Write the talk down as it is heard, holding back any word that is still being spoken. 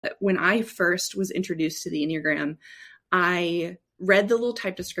When I first was introduced to the Enneagram, I read the little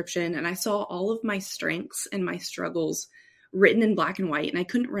type description and I saw all of my strengths and my struggles written in black and white, and I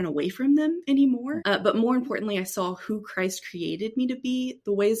couldn't run away from them anymore. But more importantly, I saw who Christ created me to be,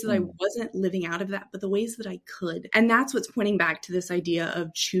 the ways that I wasn't living out of that, but the ways that I could. And that's what's pointing back to this idea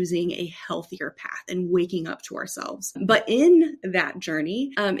of choosing a healthier path and waking up to ourselves. But in that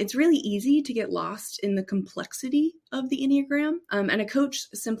journey, it's really easy to get lost in the complexity of the Enneagram. And a coach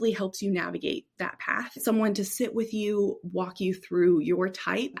simply helps you navigate that path. Someone to sit with you, walk you through your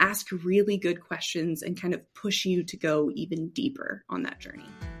type, ask really good questions, and kind of push you to go even deeper on that journey.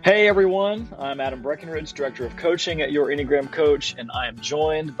 Hey everyone, I'm Adam Breckenridge, Director of Coaching at Your Enneagram Coach, and I am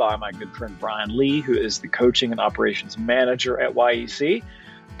joined by my good friend Brian Lee, who is the Coaching and Operations Manager at YEC.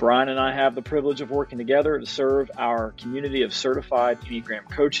 Brian and I have the privilege of working together to serve our community of certified Enneagram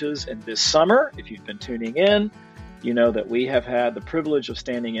coaches. And this summer, if you've been tuning in, you know that we have had the privilege of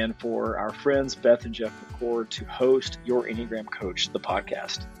standing in for our friends Beth and Jeff McCord to host Your Enneagram Coach, the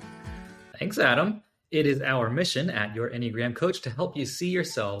podcast. Thanks, Adam. It is our mission at Your Enneagram Coach to help you see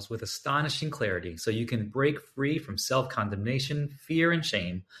yourselves with astonishing clarity so you can break free from self-condemnation, fear, and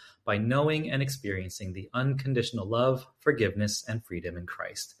shame by knowing and experiencing the unconditional love, forgiveness, and freedom in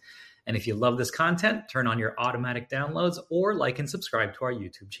Christ. And if you love this content, turn on your automatic downloads or like and subscribe to our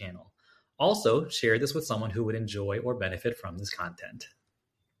YouTube channel. Also, share this with someone who would enjoy or benefit from this content.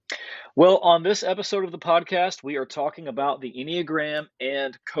 Well, on this episode of the podcast, we are talking about the Enneagram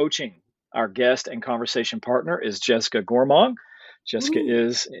and coaching. Our guest and conversation partner is Jessica Gormong. Jessica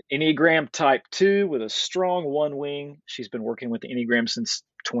is Enneagram Type 2 with a strong one wing. She's been working with the Enneagram since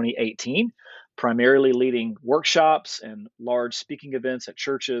 2018, primarily leading workshops and large speaking events at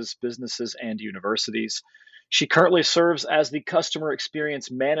churches, businesses, and universities. She currently serves as the Customer Experience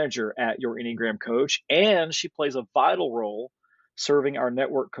Manager at Your Enneagram Coach, and she plays a vital role serving our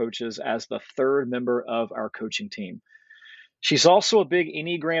network coaches as the third member of our coaching team. She's also a big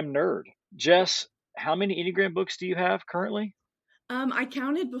Enneagram nerd. Jess, how many Enneagram books do you have currently? I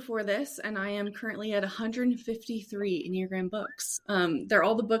counted before this, and I am currently at 153 Enneagram books. They're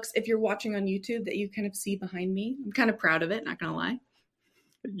all the books, if you're watching on YouTube, that you kind of see behind me. I'm kind of proud of it, not going to lie.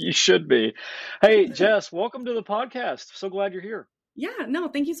 You should be. Hey, Jess, welcome to the podcast. So glad you're here. Yeah, no,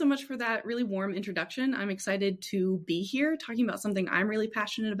 thank you so much for that really warm introduction. I'm excited to be here talking about something I'm really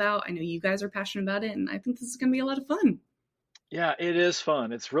passionate about. I know you guys are passionate about it, and I think this is going to be a lot of fun. Yeah, it is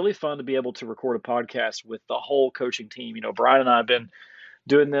fun. It's really fun to be able to record a podcast with the whole coaching team. You know, Brian and I have been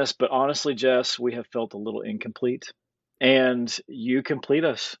doing this, but honestly, Jess, we have felt a little incomplete, and you complete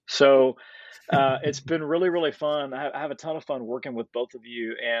us. So it's been really, really fun. I have a ton of fun working with both of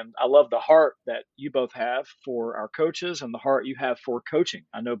you, and I love the heart that you both have for our coaches and the heart you have for coaching.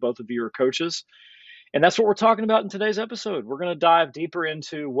 I know both of you are coaches, and that's what we're talking about in today's episode. We're going to dive deeper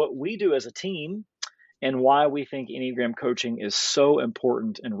into what we do as a team and why we think Enneagram coaching is so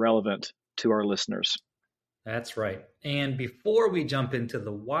important and relevant to our listeners. That's right. And before we jump into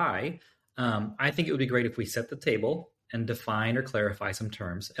the why, I think it would be great if we set the table and define or clarify some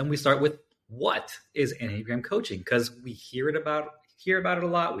terms. And we start with, what is Enneagram coaching? Because we hear about it a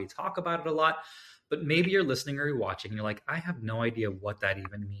lot, we talk about it a lot, but maybe you're listening or you're watching and you're like, I have no idea what that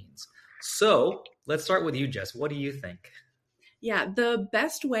even means. So let's start with you, Jess. What do you think? Yeah, the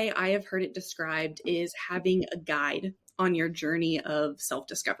best way I have heard it described is having a guide on your journey of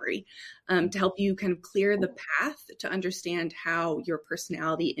self-discovery to help you kind of clear the path to understand how your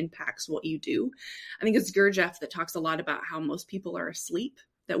personality impacts what you do. I think it's Gurdjieff that talks a lot about how most people are asleep,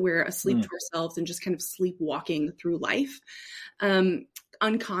 that we're asleep to ourselves and just kind of sleepwalking through life,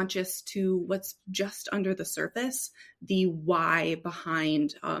 unconscious to what's just under the surface, the why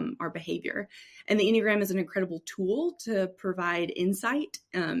behind our behavior. And the Enneagram is an incredible tool to provide insight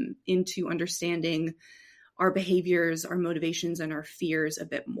into understanding our behaviors, our motivations, and our fears a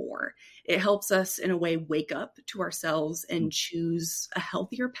bit more. It helps us, in a way, wake up to ourselves and choose a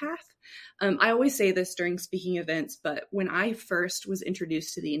healthier path. I always say this during speaking events, but when I first was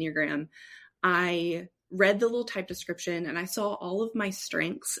introduced to the Enneagram, I read the little type description and I saw all of my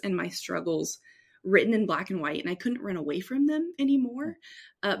strengths and my struggles written in black and white, and I couldn't run away from them anymore.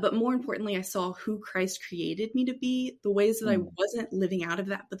 But more importantly, I saw who Christ created me to be, the ways that I wasn't living out of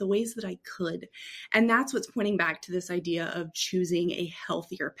that, but the ways that I could. And that's what's pointing back to this idea of choosing a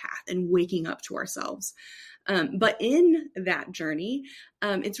healthier path and waking up to ourselves. But in that journey,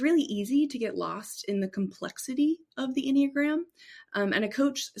 it's really easy to get lost in the complexity of the Enneagram. And a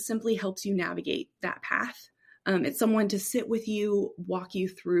coach simply helps you navigate that path. It's someone to sit with you, walk you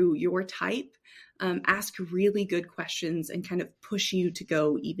through your type, ask really good questions, and kind of push you to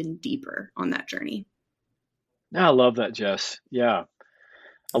go even deeper on that journey. I love that, Jess. Yeah.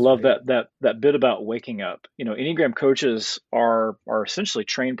 I That's love great. that bit about waking up. Enneagram coaches are essentially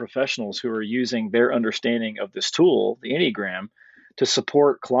trained professionals who are using their understanding of this tool, the Enneagram, to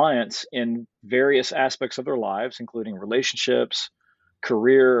support clients in various aspects of their lives, including relationships,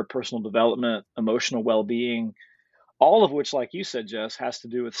 career, personal development, emotional well-being, all of which, like you said, Jess, has to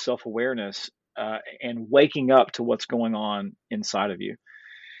do with self-awareness and waking up to what's going on inside of you.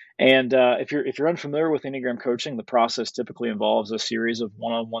 And if you're unfamiliar with Enneagram coaching, the process typically involves a series of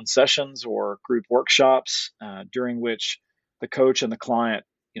one-on-one sessions or group workshops during which the coach and the client,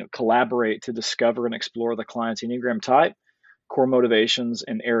 collaborate to discover and explore the client's Enneagram type, core motivations,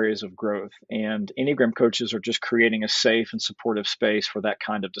 and areas of growth. And Enneagram coaches are just creating a safe and supportive space for that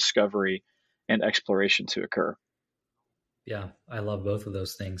kind of discovery and exploration to occur. Yeah, I love both of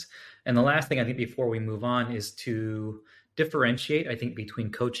those things. And the last thing I think before we move on is to differentiate, I think,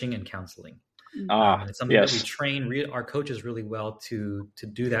 between coaching and counseling. And it's something that we Yes. train our coaches really well to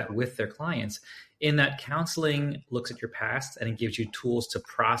do that with their clients. In that, counseling looks at your past and it gives you tools to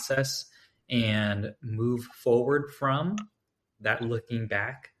process and move forward from that, looking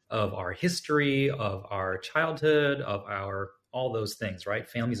back of our history, of our childhood, of our all those things, right?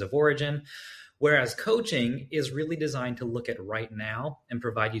 Families of origin. Whereas coaching is really designed to look at right now and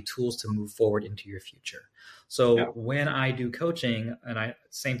provide you tools to move forward into your future. Yeah. So when I do coaching, and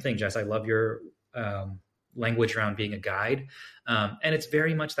same thing, Jess, I love your language around being a guide. And it's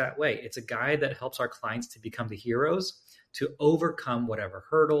very much that way. It's a guide that helps our clients to become the heroes, to overcome whatever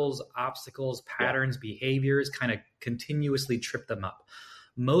hurdles, obstacles, patterns, behaviors, kind of continuously trip them up.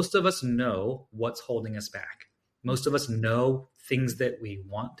 Most of us know what's holding us back. Most of us know things that we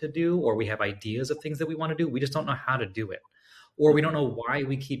want to do, or we have ideas of things that we want to do. We just don't know how to do it, or we don't know why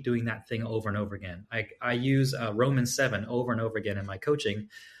we keep doing that thing over and over again. I use Romans 7 over and over again in my coaching,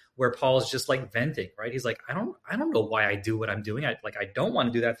 where Paul's just like venting, right? He's like, I don't know why I do what I'm doing. I don't want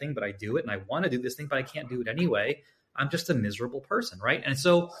to do that thing, but I do it. And I want to do this thing, but I can't do it anyway. I'm just a miserable person, right? And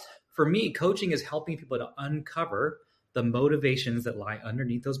so for me, coaching is helping people to uncover the motivations that lie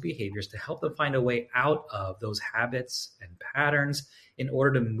underneath those behaviors to help them find a way out of those habits and patterns in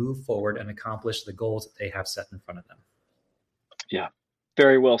order to move forward and accomplish the goals that they have set in front of them. Yeah,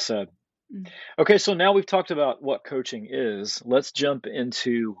 very well said. Okay, so now we've talked about what coaching is. Let's jump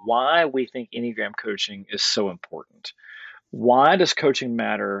into why we think Enneagram coaching is so important. Why does coaching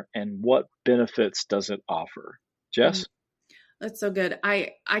matter, and what benefits does it offer? Jess? That's so good.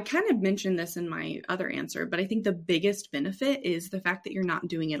 I kind of mentioned this in my other answer, but I think the biggest benefit is the fact that you're not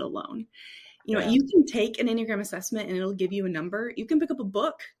doing it alone. You can take an Enneagram assessment and it'll give you a number. You can pick up a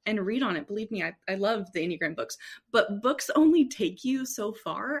book and read on it. Believe me, I love the Enneagram books, but books only take you so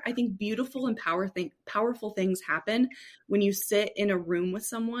far. I think beautiful and powerful things happen when you sit in a room with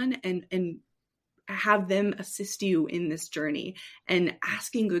someone and have them assist you in this journey and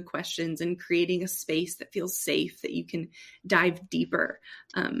asking good questions and creating a space that feels safe, that you can dive deeper.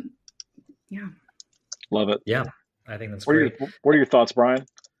 Love it. Yeah, I think that's great. What are your thoughts, Brian?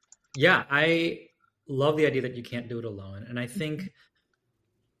 Yeah, I love the idea that you can't do it alone. And I think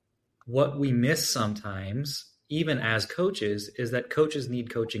what we miss sometimes, even as coaches, is that coaches need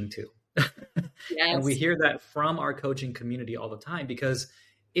coaching too. Yes. And we hear that from our coaching community all the time, because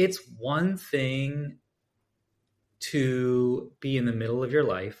it's one thing to be in the middle of your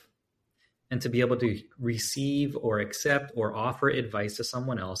life and to be able to receive or accept or offer advice to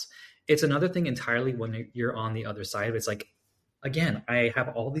someone else. It's another thing entirely when you're on the other side. It's like, again, I have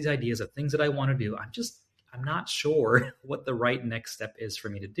all these ideas of things that I want to do. I'm not sure what the right next step is for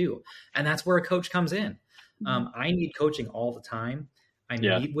me to do. And that's where a coach comes in. I need coaching all the time. I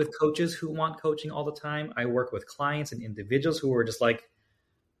meet with coaches who want coaching all the time. I work with clients and individuals who are just like,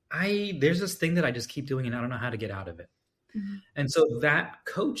 there's this thing that I just keep doing and I don't know how to get out of it. Mm-hmm. And so that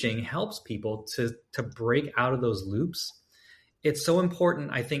coaching helps people to break out of those loops. It's so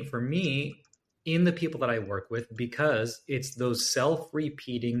important, I think, for me in the people that I work with, because it's those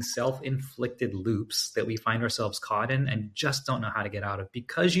self-repeating, self-inflicted loops that we find ourselves caught in and just don't know how to get out of,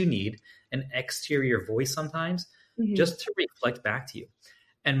 because you need an exterior voice sometimes just to reflect back to you.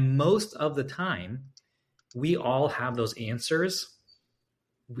 And most of the time, we all have those answers.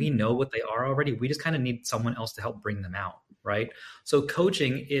 We know what they are already. We just kind of need someone else to help bring them out, right? So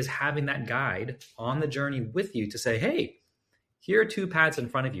coaching is having that guide on the journey with you to say, hey, here are two paths in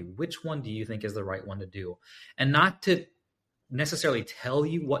front of you. Which one do you think is the right one to do? And not to necessarily tell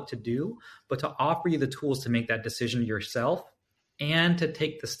you what to do, but to offer you the tools to make that decision yourself and to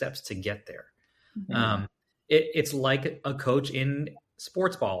take the steps to get there. Mm-hmm. It's like a coach in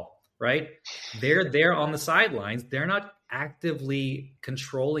sports ball, right? They're there on the sidelines. They're not actively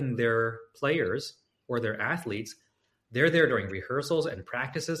controlling their players or their athletes. They're there during rehearsals and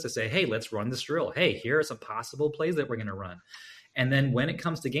practices to say, hey, let's run this drill. Hey, here are some possible plays that we're going to run. And then when it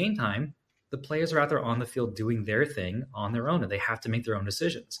comes to game time, the players are out there on the field doing their thing on their own, and they have to make their own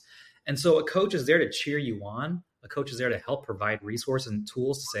decisions. And so a coach is there to cheer you on. A coach is there to help provide resources and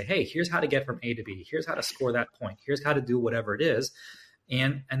tools to say, hey, here's how to get from A to B. Here's how to score that point. Here's how to do whatever it is.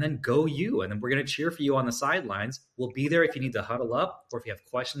 And then go you. And then we're going to cheer for you on the sidelines. We'll be there if you need to huddle up or if you have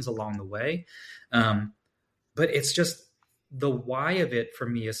questions along the way. But it's just the why of it for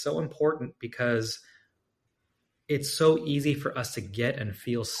me is so important because it's so easy for us to get and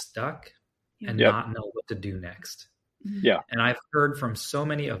feel stuck and not know what to do next. Yeah. And I've heard from so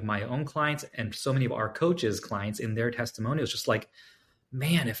many of my own clients and so many of our coaches' clients in their testimonials, just like,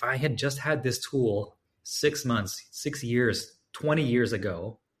 man, if I had just had this tool 6 months, 6 years, 20 years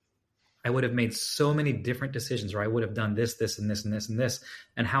ago, I would have made so many different decisions, or I would have done this, this, and this, and this, and this,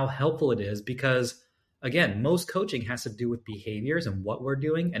 and how helpful it is because, again, most coaching has to do with behaviors and what we're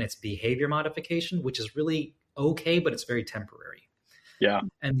doing, and it's behavior modification, which is really okay, but it's very temporary. Yeah.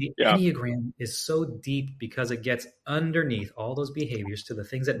 And the Enneagram is so deep because it gets underneath all those behaviors to the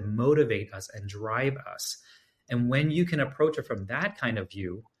things that motivate us and drive us. And when you can approach it from that kind of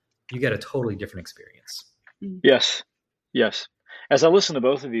view, you get a totally different experience. Yes. Yes. As I listen to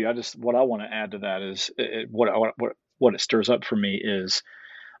both of you, what I want to add to that is what it stirs up for me is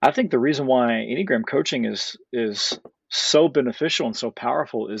I think the reason why Enneagram coaching is so beneficial and so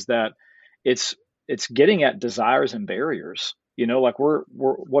powerful is that it's getting at desires and barriers. You know, like we're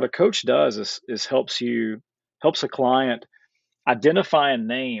what a coach does is helps a client identify and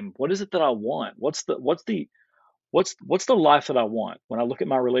name what is it that I want? What's the life that I want? When I look at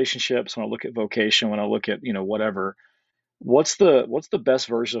my relationships, when I look at vocation, when I look at, whatever, what's the best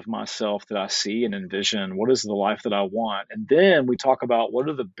version of myself that I see and envision? What is the life that I want? And then we talk about what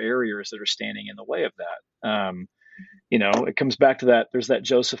are the barriers that are standing in the way of that. It comes back to that. There's that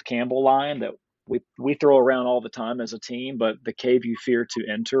Joseph Campbell line that we throw around all the time as a team, but the cave you fear to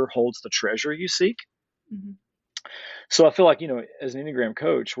enter holds the treasure you seek. Mm-hmm. So I feel like, as an Enneagram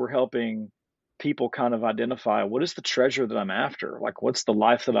coach, we're helping people kind of identify what is the treasure that I'm after? Like, what's the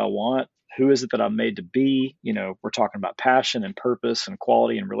life that I want? Who is it that I'm made to be? We're talking about passion and purpose and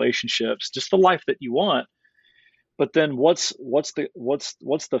quality and relationships, just the life that you want. But then what's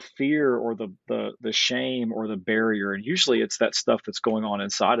the fear or the shame or the barrier? And usually it's that stuff that's going on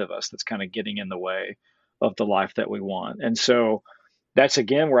inside of us that's kind of getting in the way of the life that we want. And so that's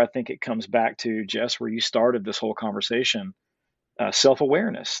again where I think it comes back to, Jess, where you started this whole conversation,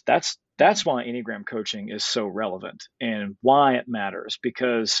 self-awareness. That's why Enneagram coaching is so relevant and why it matters,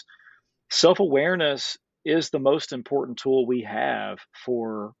 because self-awareness is the most important tool we have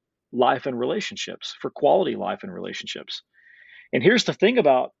for life and relationships, for quality life and relationships. And here's the thing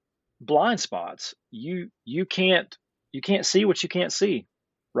about blind spots. You can't see what you can't see,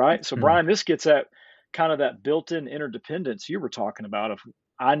 right? So Brian, this gets at kind of that built-in interdependence you were talking about of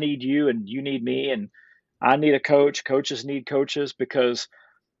I need you and you need me and I need a coach, coaches need coaches, because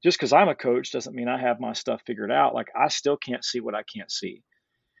just because I'm a coach doesn't mean I have my stuff figured out. Like I still can't see what I can't see.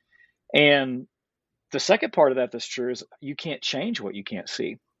 And the second part of that that's true is you can't change what you can't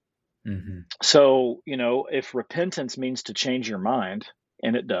see. Mm-hmm. So, if repentance means to change your mind,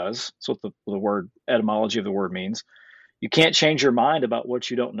 and it does, that's what the word etymology of the word means, you can't change your mind about what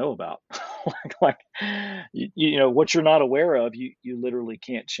you don't know about. like what you're not aware of, you literally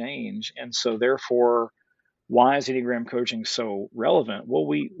can't change. And so therefore, why is Enneagram coaching so relevant? Well,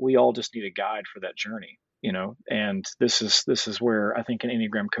 we all just need a guide for that journey, and this is where I think an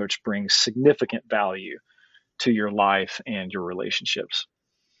Enneagram coach brings significant value to your life and your relationships.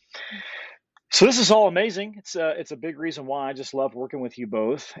 So this is all amazing. It's a big reason why I just love working with you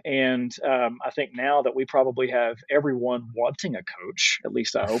both. And I think now that we probably have everyone wanting a coach, at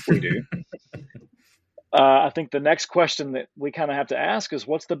least I hope we do. I think the next question that we kind of have to ask is,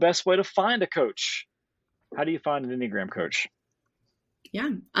 what's the best way to find a coach? How do you find an Enneagram coach? Yeah,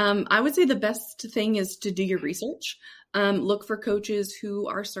 I would say the best thing is to do your research. Look for coaches who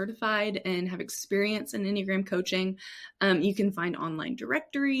are certified and have experience in Enneagram coaching. You can find online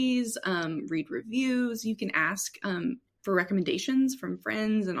directories, read reviews. You can ask for recommendations from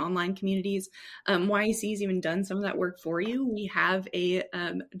friends and online communities. YEC's even done some of that work for you. We have a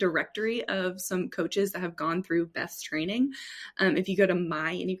directory of some coaches that have gone through Beth's training. If you go to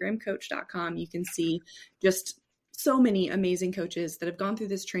myenneagramcoach.com, you can see just so many amazing coaches that have gone through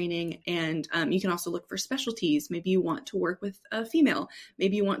this training. And you can also look for specialties. Maybe you want to work with a female.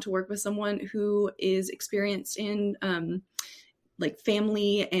 Maybe you want to work with someone who is experienced in like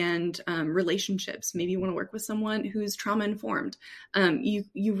family and relationships. Maybe you want to work with someone who's trauma informed.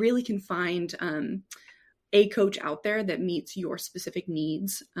 You really can find a coach out there that meets your specific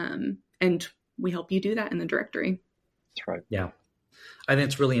needs. And we help you do that in the directory. That's right. Yeah. I think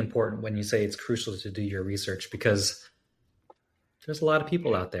it's really important when you say it's crucial to do your research, because there's a lot of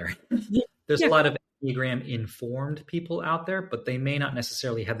people out there. There's a lot of Enneagram informed people out there, but they may not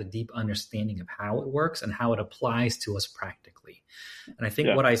necessarily have the deep understanding of how it works and how it applies to us practically. And I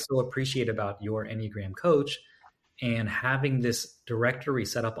think what I so appreciate about your Enneagram coach and having this directory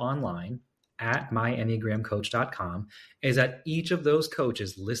set up online at myenneagramcoach.com is that each of those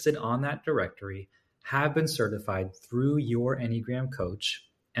coaches listed on that directory have been certified through your Enneagram coach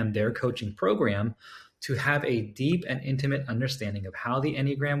and their coaching program to have a deep and intimate understanding of how the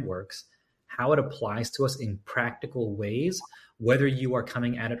Enneagram works, how it applies to us in practical ways, whether you are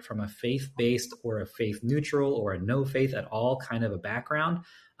coming at it from a faith-based or a faith-neutral or a no faith at all kind of a background.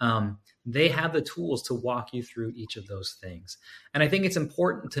 They have the tools to walk you through each of those things. And I think it's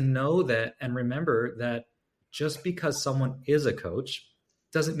important to know that and remember that just because someone is a coach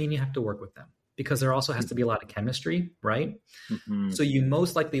doesn't mean you have to work with them, because there also has to be a lot of chemistry, right? Mm-hmm. So you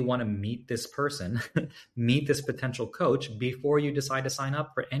most likely want to meet this person, meet this potential coach before you decide to sign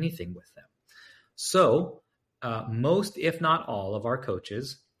up for anything with them. So most, if not all, of our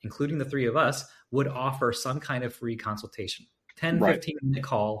coaches, including the three of us, would offer some kind of free consultation, 10, 15-minute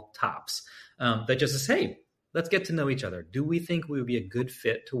call tops, that just says, hey, let's get to know each other. Do we think we would be a good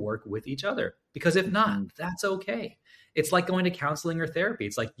fit to work with each other? Because if not, that's okay. It's like going to counseling or therapy.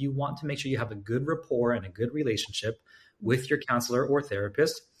 It's like you want to make sure you have a good rapport and a good relationship with your counselor or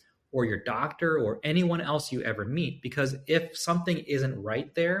therapist or your doctor or anyone else you ever meet, because if something isn't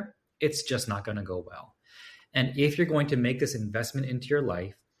right there, it's just not going to go well. And if you're going to make this investment into your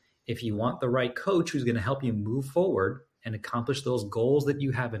life, if you want the right coach who's going to help you move forward and accomplish those goals that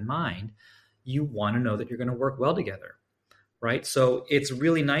you have in mind, you want to know that you're going to work well together, right? So it's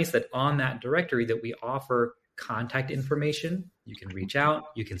really nice that on that directory that we offer contact information. You can reach out,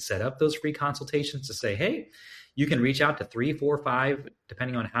 you can set up those free consultations to say, hey, you can reach out to 3, 4, 5,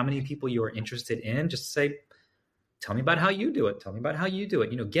 depending on how many people you are interested in, just to say, tell me about how you do it. Tell me about how you do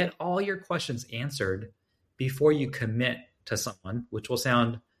it. Get all your questions answered before you commit to someone, which will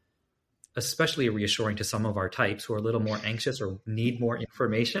sound especially reassuring to some of our types who are a little more anxious or need more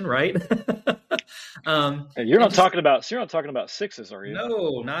information, right? You're not talking about sixes, are you?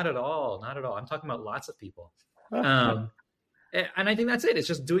 No, not at all. Not at all. I'm talking about lots of people. And I think that's it. It's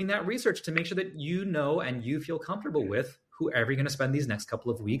just doing that research to make sure that you know and you feel comfortable with whoever you're going to spend these next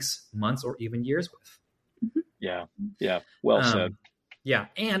couple of weeks, months, or even years with. Yeah. Yeah. Well said. Yeah.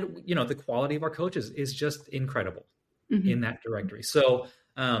 And, the quality of our coaches is just incredible in that directory. So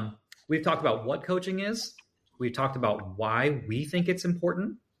we've talked about what coaching is. We've talked about why we think it's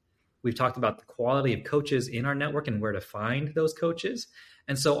important. We've talked about the quality of coaches in our network and where to find those coaches.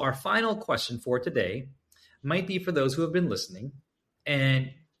 And so our final question for today might be for those who have been listening and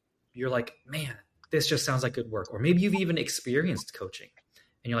you're like, man, this just sounds like good work. Or maybe you've even experienced coaching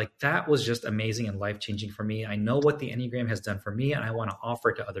and you're like, that was just amazing and life-changing for me. I know what the Enneagram has done for me and I want to offer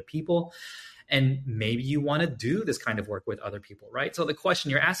it to other people. And maybe you want to do this kind of work with other people, right? So the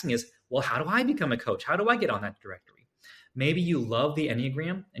question you're asking is, well, how do I become a coach? How do I get on that directory? Maybe you love the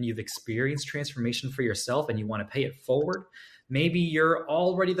Enneagram and you've experienced transformation for yourself and you want to pay it forward. Maybe you're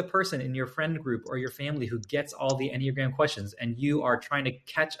already the person in your friend group or your family who gets all the Enneagram questions and you are trying to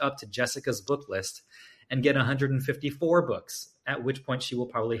catch up to Jessica's book list and get 154 books, at which point she will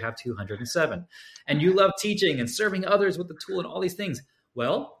probably have 207. And you love teaching and serving others with the tool and all these things.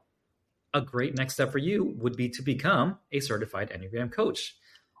 Well, a great next step for you would be to become a certified Enneagram coach.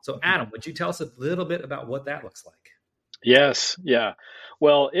 So Adam, would you tell us a little bit about what that looks like? Yes. Yeah.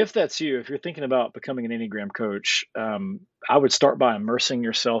 Well, if that's you, if you're thinking about becoming an Enneagram coach, I would start by immersing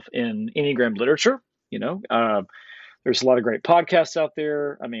yourself in Enneagram literature. There's a lot of great podcasts out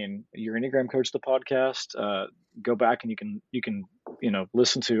there. I mean, your Enneagram Coach, the podcast, go back and you can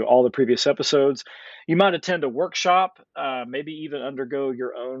listen to all the previous episodes. You might attend a workshop, maybe even undergo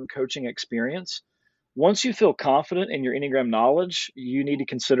your own coaching experience. Once you feel confident in your Enneagram knowledge, you need to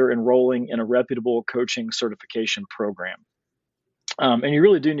consider enrolling in a reputable coaching certification program. And you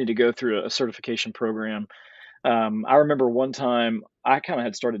really do need to go through a certification program. I remember one time I kind of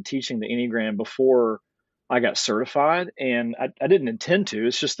had started teaching the Enneagram before I got certified, and I didn't intend to.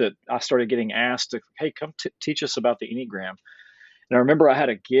 It's just that I started getting asked, hey, come teach us about the Enneagram. And I remember I had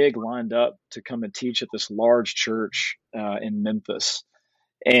a gig lined up to come and teach at this large church in Memphis.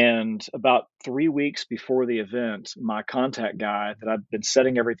 And about 3 weeks before the event, my contact guy that I've been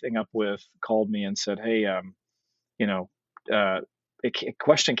setting everything up with called me and said, hey, a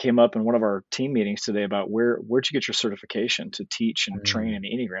question came up in one of our team meetings today about where'd you get your certification to teach and train in the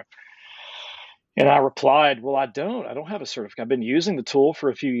Enneagram? And I replied, well, I don't have a certificate. I've been using the tool for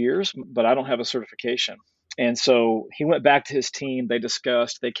a few years, but I don't have a certification. And so he went back to his team. They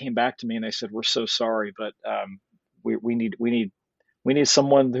discussed, they came back to me and they said, we're so sorry, but we need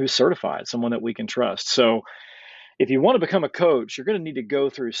someone who's certified, someone that we can trust. So if you want to become a coach, you're going to need to go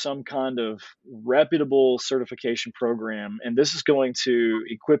through some kind of reputable certification program. And this is going to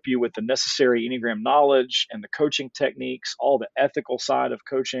equip you with the necessary Enneagram knowledge and the coaching techniques, all the ethical side of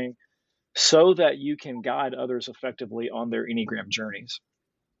coaching, so that you can guide others effectively on their Enneagram journeys.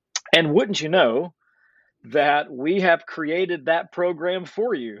 And wouldn't you know that we have created that program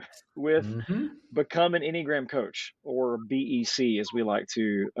for you with Become an Enneagram Coach, or BEC as we like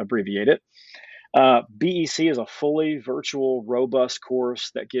to abbreviate it. BEC is a fully virtual, robust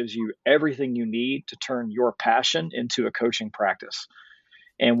course that gives you everything you need to turn your passion into a coaching practice.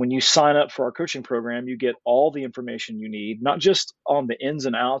 And when you sign up for our coaching program, you get all the information you need, not just on the ins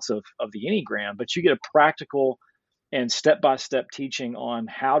and outs of the Enneagram, but you get a practical and step-by-step teaching on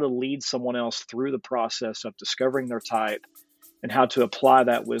how to lead someone else through the process of discovering their type and how to apply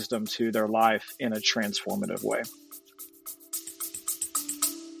that wisdom to their life in a transformative way.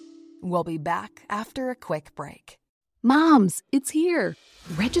 We'll be back after a quick break. Moms, it's here.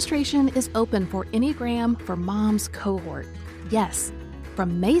 Registration is open for Enneagram for Moms cohort. Yes,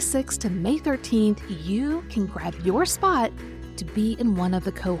 from May 6th to May 13th, you can grab your spot to be in one of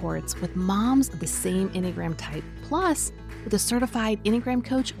the cohorts with moms of the same Enneagram type, plus with a certified Enneagram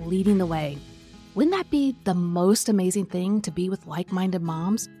coach leading the way. Wouldn't that be the most amazing thing, to be with like-minded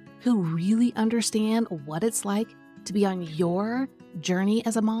moms who really understand what it's like to be on your journey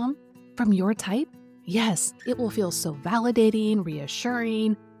as a mom from your type? Yes, it will feel so validating,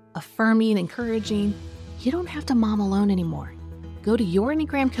 reassuring, affirming, encouraging. You don't have to mom alone anymore. Go to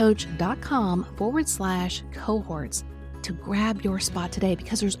yourenneagramcoach.com/cohorts to grab your spot today,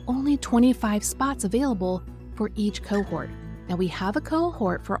 because there's only 25 spots available for each cohort. Now, we have a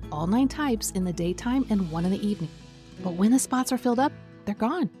cohort for all 9 types in the daytime and 1 in the evening. But when the spots are filled up, they're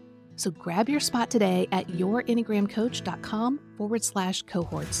gone. So grab your spot today at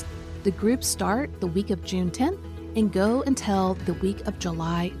yourenneagramcoach.com/cohorts. The groups start the week of June 10th and go until the week of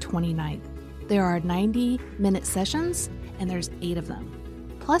July 29th. There are 90-minute sessions, and there's 8 of them.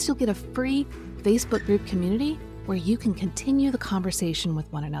 Plus, you'll get a free Facebook group community where you can continue the conversation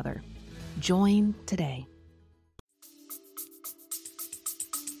with one another. Join today.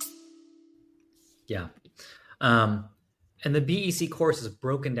 Yeah. And the BEC course is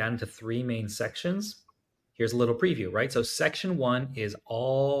broken down into 3 main sections. Here's a little preview, right? So section 1 is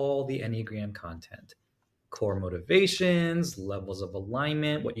all the Enneagram content. Core motivations, levels of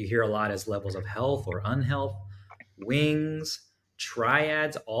alignment, what you hear a lot is levels of health or unhealth, wings,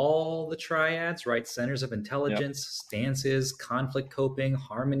 triads, all the triads, right? Centers of intelligence, stances, conflict coping,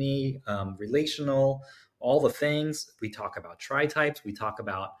 harmony, relational, all the things. We talk about tri-types. We talk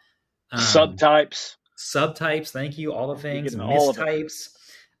about subtypes, thank you, all the things, mistypes.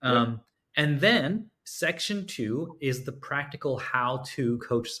 And then section 2 is the practical how to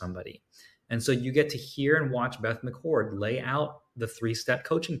coach somebody. And so you get to hear and watch Beth McCord lay out the 3-step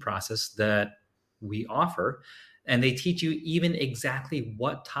coaching process that we offer. And they teach you even exactly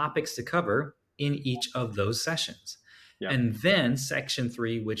what topics to cover in each of those sessions. And then section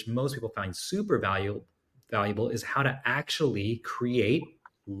 3, which most people find super valuable, is how to actually create,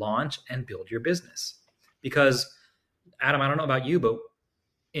 launch, and build your business. Because, Adam, I don't know about you, but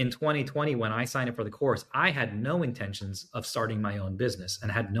in 2020, when I signed up for the course, I had no intentions of starting my own business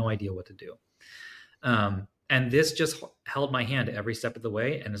and had no idea what to do. And this just held my hand every step of the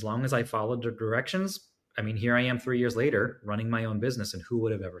way. And as long as I followed the directions, I mean, here I am 3 years later running my own business, and who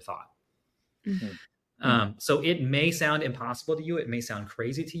would have ever thought? So it may sound impossible to you. It may sound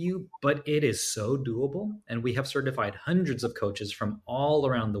crazy to you, but it is so doable. And we have certified hundreds of coaches from all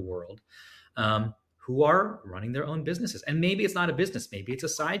around the world who are running their own businesses. And maybe it's not a business, maybe it's a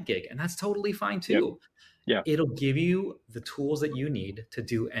side gig, and that's totally fine too. It'll give you the tools that you need to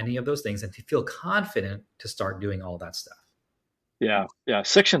do any of those things and to feel confident to start doing all that stuff.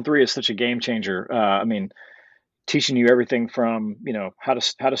 Section 3 is such a game changer. I mean, teaching you everything from, how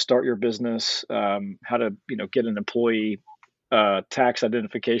to start your business, how to, get an employee tax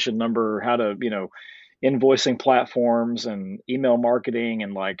identification number, how to, invoicing platforms and email marketing,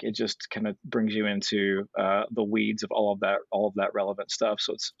 and it just kind of brings you into the weeds of all of that relevant stuff.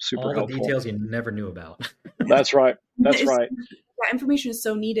 So it's super helpful. All the details you never knew about. That's right. That's right. That information is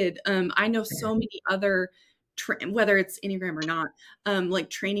so needed. I know so many other whether it's Enneagram or not,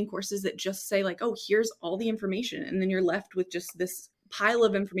 training courses that just say oh, here's all the information. And then you're left with just this pile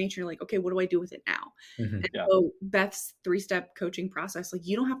of information. You're like, okay, what do I do with it now? Mm-hmm. And Yeah. so Beth's 3-step coaching process, like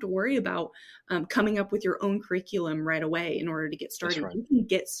you don't have to worry about coming up with your own curriculum right away in order to get started. That's right. You can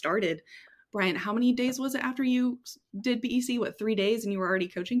get started. Brian, how many days was it after you did BEC? What, 3 days and you were already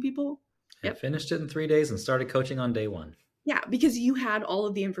coaching people? I finished it in 3 days and started coaching on day 1. Yeah, because you had all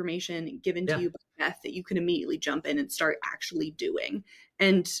of the information given to you by Beth that you could immediately jump in and start actually doing.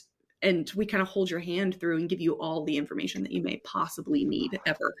 And we kind of hold your hand through and give you all the information that you may possibly need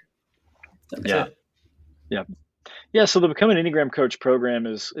ever. So Yeah. So the Become an Enneagram Coach program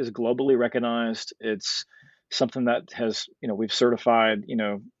is globally recognized. It's something that has, we've certified,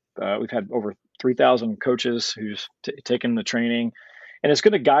 we've had over 3,000 coaches who's taken the training, and it's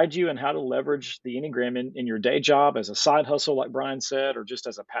going to guide you in how to leverage the Enneagram in your day job as a side hustle, like Brian said, or just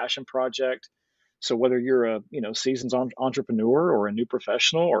as a passion project. So whether you're a, seasoned entrepreneur or a new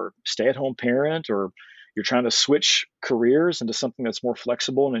professional or stay-at-home parent, or you're trying to switch careers into something that's more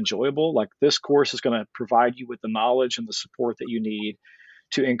flexible and enjoyable, like this course is going to provide you with the knowledge and the support that you need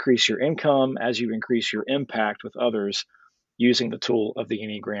to increase your income as you increase your impact with others using the tool of the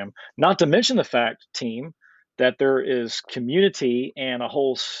Enneagram. Not to mention the fact, team, that there is community and a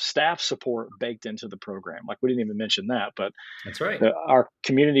whole staff support baked into the program. Like we didn't even mention that, but that's right. Our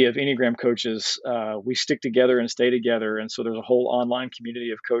community of Enneagram coaches, we stick together and stay together. And so there's a whole online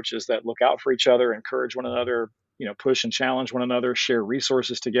community of coaches that look out for each other, encourage one another, push and challenge one another, share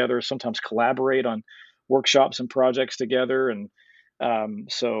resources together, sometimes collaborate on workshops and projects together. And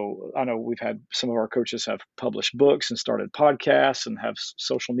so I know we've had some of our coaches have published books and started podcasts and have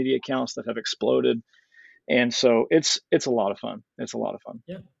social media accounts that have exploded. And so it's a lot of fun. It's a lot of fun.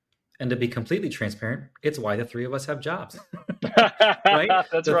 Yeah. And to be completely transparent, it's why the 3 of us have jobs, right?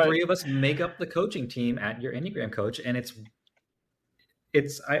 That's the right. 3 of us make up the coaching team at Your Enneagram Coach. And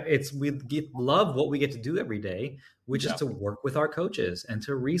we love what we get to do every day, which is to work with our coaches and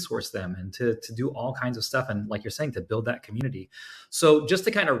to resource them and to do all kinds of stuff. And like you're saying, to build that community. So just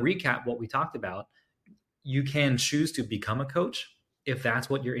to kind of recap what we talked about, you can choose to become a coach if that's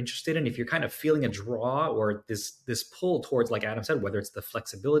what you're interested in. If you're kind of feeling a draw or this pull towards, like Adam said, whether it's the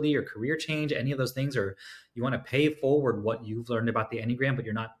flexibility or career change, any of those things, or you want to pay forward what you've learned about the Enneagram, but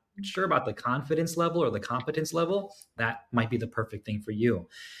you're not sure about the confidence level or the competence level, that might be the perfect thing for you.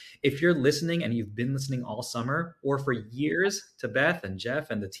 If you're listening and you've been listening all summer or for years to Beth and Jeff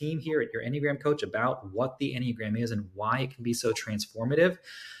and the team here at Your Enneagram Coach about what the Enneagram is and why it can be so transformative,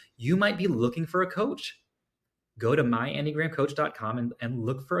 you might be looking for a coach. Go to myenneagramcoach.com and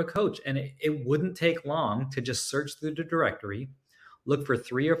look for a coach. And it wouldn't take long to just search through the directory, look for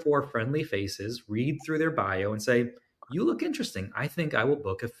 3 or 4 friendly faces, read through their bio and say, you look interesting. I think I will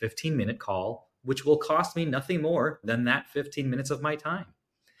book a 15-minute call, which will cost me nothing more than that 15 minutes of my time.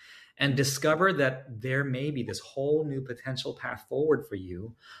 And discover that there may be this whole new potential path forward for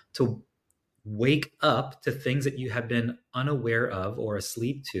you to wake up to things that you have been unaware of or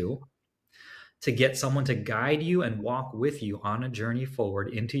asleep to get someone to guide you and walk with you on a journey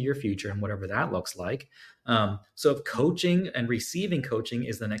forward into your future and whatever that looks like. So if coaching and receiving coaching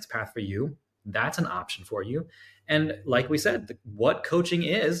is the next path for you, that's an option for you. And like we said, what coaching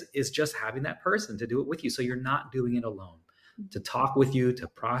is just having that person to do it with you. So you're not doing it alone, to talk with you, to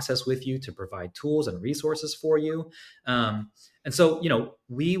process with you, to provide tools and resources for you. And so,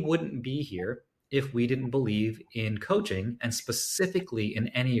 we wouldn't be here if we didn't believe in coaching and specifically in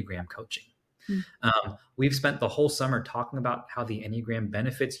Enneagram coaching. We've spent the whole summer talking about how the Enneagram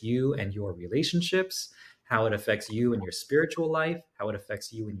benefits you and your relationships, how it affects you in your spiritual life, how it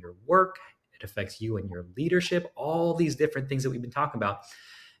affects you in your work, it affects you in your leadership, all these different things that we've been talking about.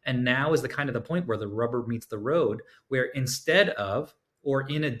 And now is the kind of the point where the rubber meets the road, where instead of, or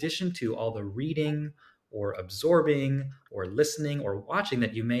in addition to all the reading or absorbing or listening or watching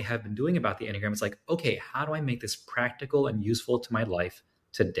that you may have been doing about the Enneagram, it's like, okay, how do I make this practical and useful to my life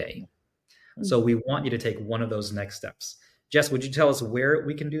today? So we want you to take one of those next steps. Jess, would you tell us where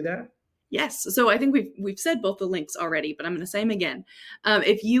we can do that? Yes. So I think we've said both the links already, but I'm going to say them again.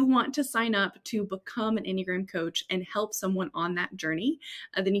 If you want to sign up to become an Enneagram coach and help someone on that journey,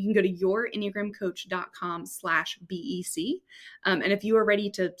 then you can go to yourenneagramcoach.com/BEC. And if you are ready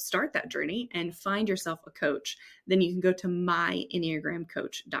to start that journey and find yourself a coach, then you can go to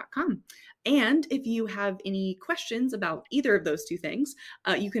myenneagramcoach.com. And if you have any questions about either of those 2 things,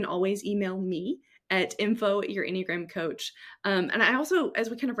 you can always email me at info@yourenneagramcoach. And I also, as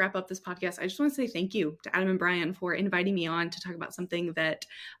we kind of wrap up this podcast, I just want to say thank you to Adam and Brian for inviting me on to talk about something that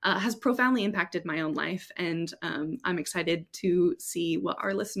has profoundly impacted my own life. And I'm excited to see what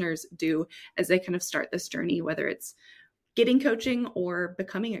our listeners do as they kind of start this journey, whether it's getting coaching or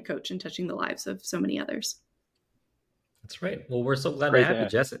becoming a coach and touching the lives of so many others. That's right. Well, we're so glad to Great have you,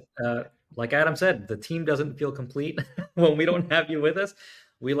 Jess. Like Adam said, the team doesn't feel complete when we don't have you with us.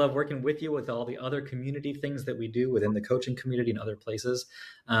 We love working with you with all the other community things that we do within the coaching community and other places.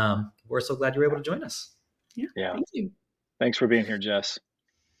 We're so glad you're able to join us. Yeah. Thank you. Thanks for being here, Jess.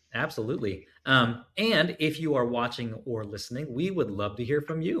 Absolutely. And if you are watching or listening, we would love to hear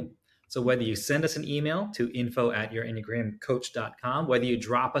from you. So whether you send us an email to info@yourenneagramcoach.com, whether you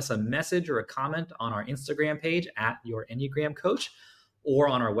drop us a message or a comment on our Instagram page @yourenneagramcoach, or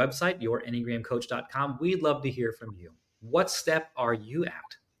on our website, yourenneagramcoach.com, we'd love to hear from you. What step are you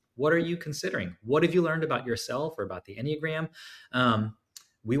at? What are you considering? What have you learned about yourself or about the Enneagram?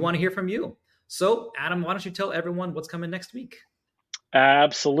 We want to hear from you. So, Adam, why don't you tell everyone what's coming next week?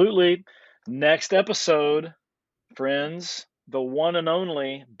 Absolutely. Next episode, friends, the one and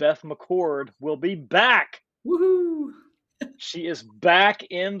only Beth McCord will be back. Woohoo! She is back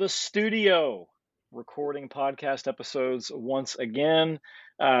in the studio recording podcast episodes once again.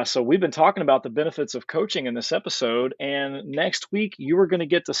 So we've been talking about the benefits of coaching in this episode. And next week, you are going to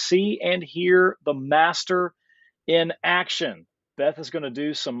get to see and hear the master in action. Beth is going to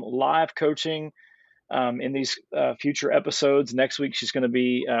do some live coaching in these future episodes. Next week, she's going to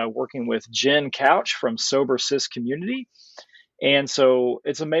be working with Jen Couch from Sober Sis Community. And so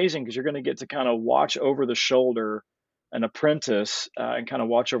it's amazing because you're going to get to kind of watch over the shoulder an apprentice and kind of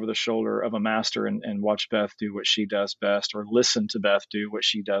watch over the shoulder of a master and watch Beth do what she does best, or listen to Beth do what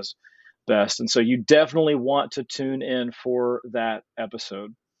she does best. And so you definitely want to tune in for that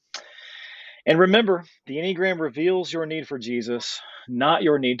episode. And remember, the Enneagram reveals your need for Jesus, not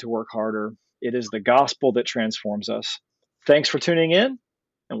your need to work harder. It is the gospel that transforms us. Thanks for tuning in,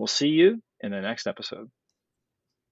 and we'll see you in the next episode.